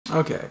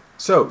Okay,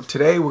 so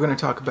today we're going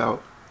to talk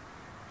about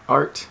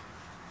art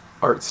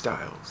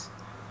styles.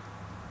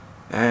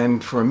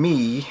 And for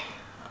me,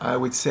 I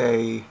would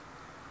say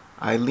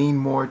I lean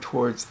more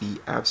towards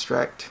the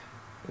abstract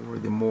or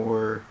the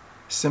more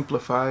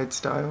simplified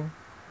style.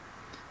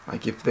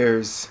 Like if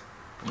there's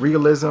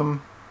realism,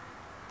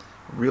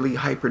 really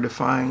hyper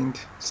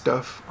defined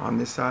stuff on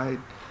this side,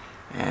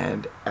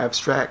 and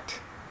abstract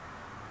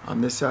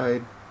on this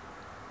side,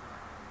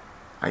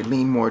 I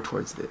lean more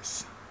towards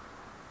this.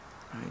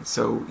 Right?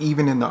 So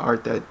even in the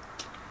art that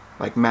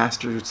like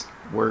masters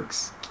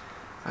works,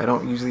 I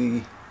don't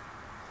usually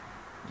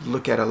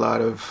look at a lot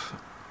of,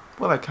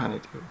 well, I kind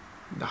of do,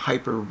 the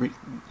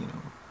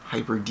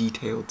hyper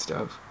detailed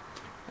stuff.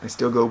 I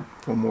still go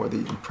for more the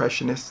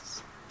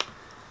impressionists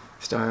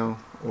style,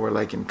 or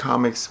like in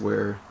comics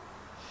where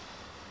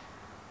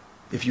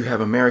if you have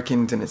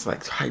Americans and it's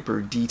like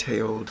hyper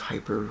detailed,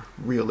 hyper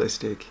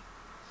realistic,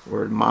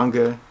 or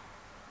manga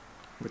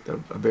with a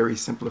very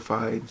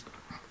simplified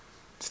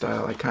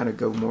style, I kind of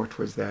go more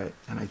towards that.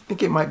 And I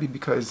think it might be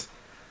because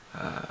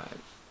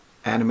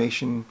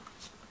animation,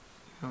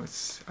 I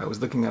was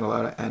looking at a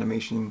lot of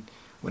animation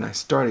when I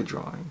started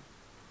drawing.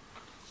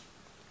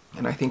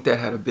 And I think that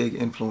had a big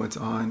influence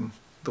on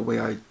the way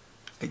I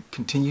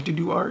continue to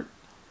do art.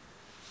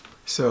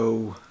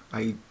 So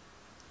I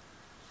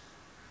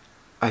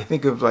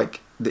think of like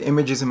the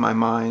images in my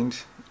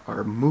mind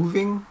are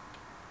moving,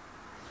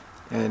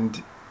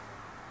 and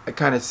I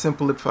kind of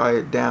simplify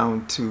it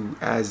down to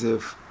as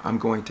if I'm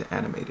going to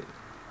animate it.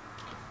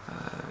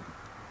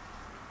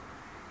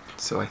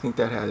 So I think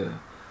that had a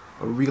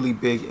really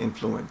big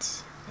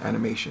influence,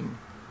 animation,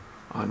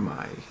 on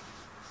my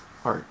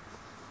art.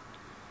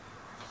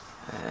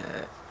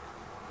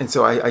 And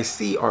so I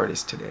see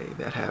artists today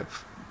that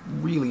have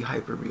really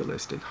hyper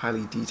realistic,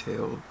 highly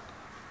detailed.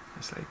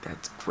 It's like,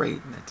 that's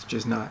great, and that's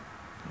just not,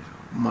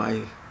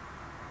 my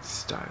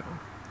style.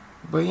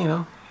 But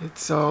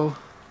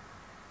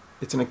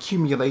it's an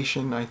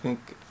accumulation, I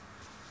think,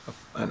 of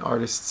an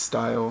artist's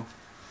style.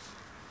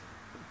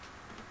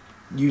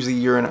 Usually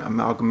you're an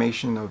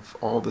amalgamation of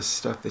all the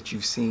stuff that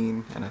you've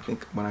seen, and I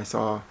think when I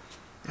saw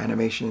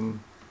animation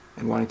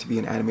and wanting to be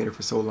an animator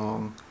for so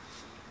long,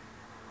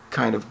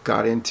 kind of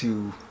got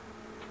into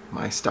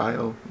my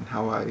style and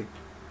how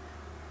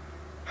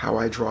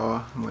I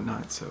draw and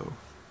whatnot. So,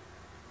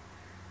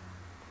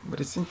 but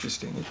it's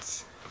interesting.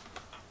 It's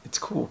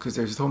cool because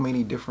there's so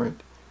many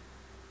different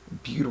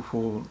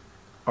beautiful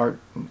art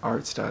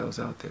styles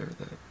out there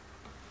that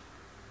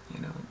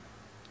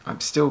I'm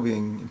still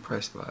being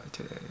impressed by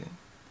today.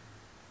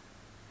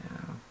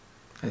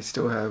 I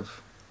still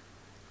have,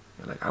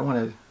 like, I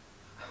want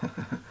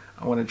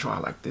to draw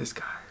like this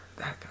guy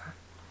or that guy.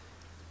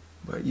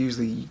 But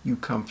usually you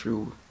come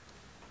through,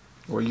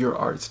 or your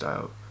art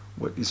style,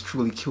 what is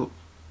truly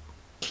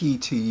key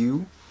to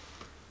you,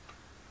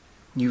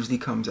 usually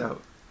comes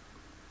out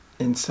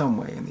in some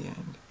way in the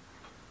end.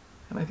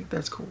 And I think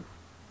that's cool.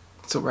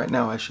 So right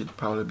now I should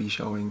probably be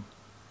showing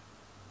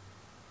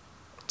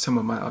some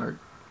of my art,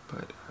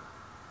 but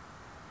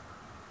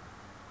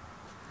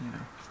we'll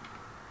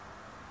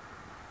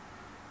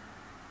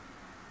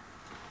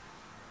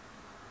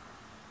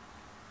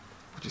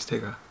just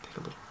take a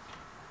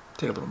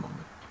little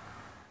moment.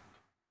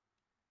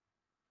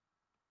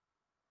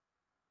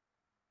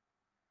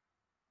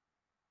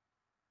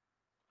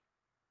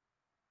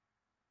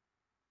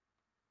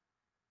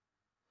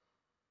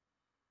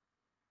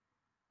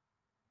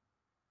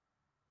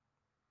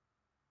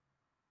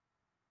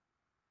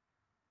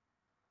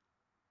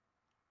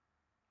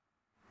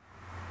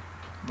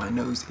 My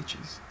nose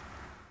itches.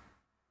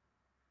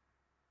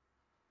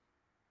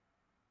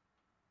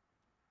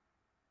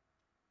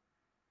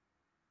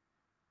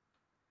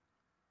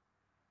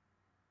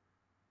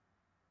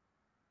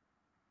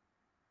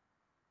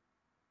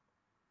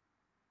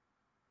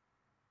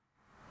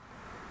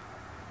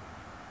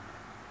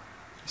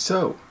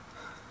 So,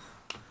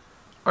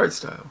 art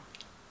style.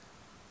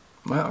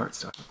 My art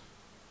style.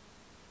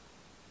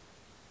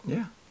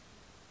 Yeah.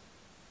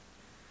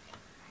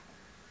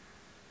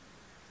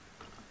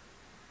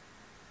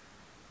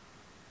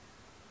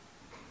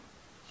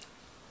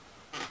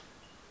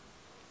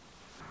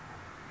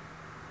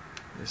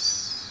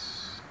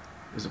 This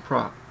is a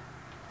prop.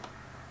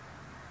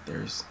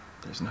 There's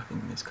nothing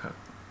in this cup.